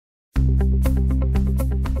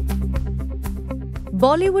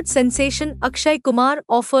Bollywood sensation Akshay Kumar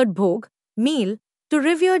offered bhog meal to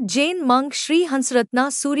revered Jain monk Shri Hansratna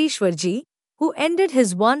Surishwarji, who ended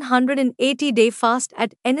his 180-day fast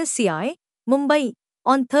at NSCI, Mumbai,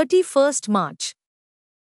 on 31st March.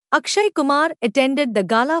 Akshay Kumar attended the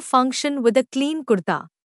gala function with a clean kurta.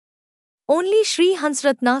 Only Shri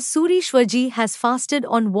Hansratna Surishwarji has fasted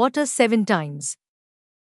on water 7 times.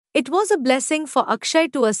 It was a blessing for Akshay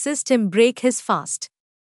to assist him break his fast.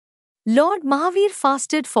 Lord Mahavir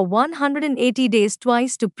fasted for 180 days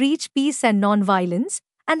twice to preach peace and non-violence,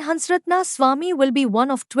 and Hansratna Swami will be one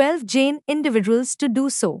of 12 Jain individuals to do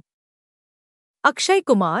so. Akshay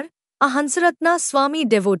Kumar, a Hansratna Swami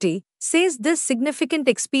devotee, says this significant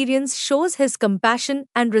experience shows his compassion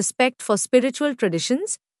and respect for spiritual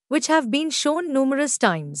traditions, which have been shown numerous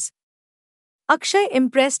times. Akshay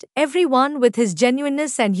impressed everyone with his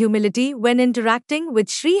genuineness and humility when interacting with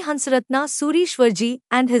Shri Hansratna Surishwarji,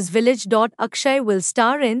 and his village.Akshay will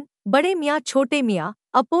star in Bade Miyan Chote Miyan,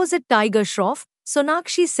 opposite Tiger Shroff,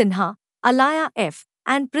 Sonakshi Sinha, Alaya F,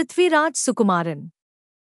 and Prithviraj Sukumaran.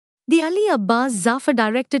 The Ali Abbas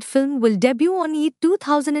Zafar-directed film will debut on Eid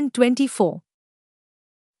 2024.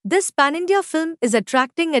 This pan-India film is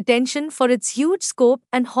attracting attention for its huge scope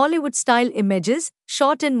and Hollywood-style images,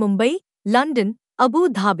 shot in Mumbai, London, Abu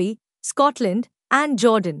Dhabi, Scotland, and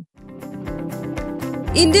Jordan.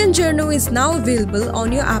 Indian Journal is now available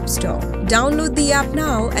on your App Store. Download the app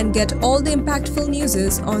now and get all the impactful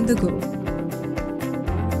news on the go.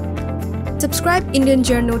 Subscribe Indian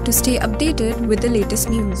Journal to stay updated with the latest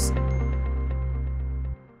news.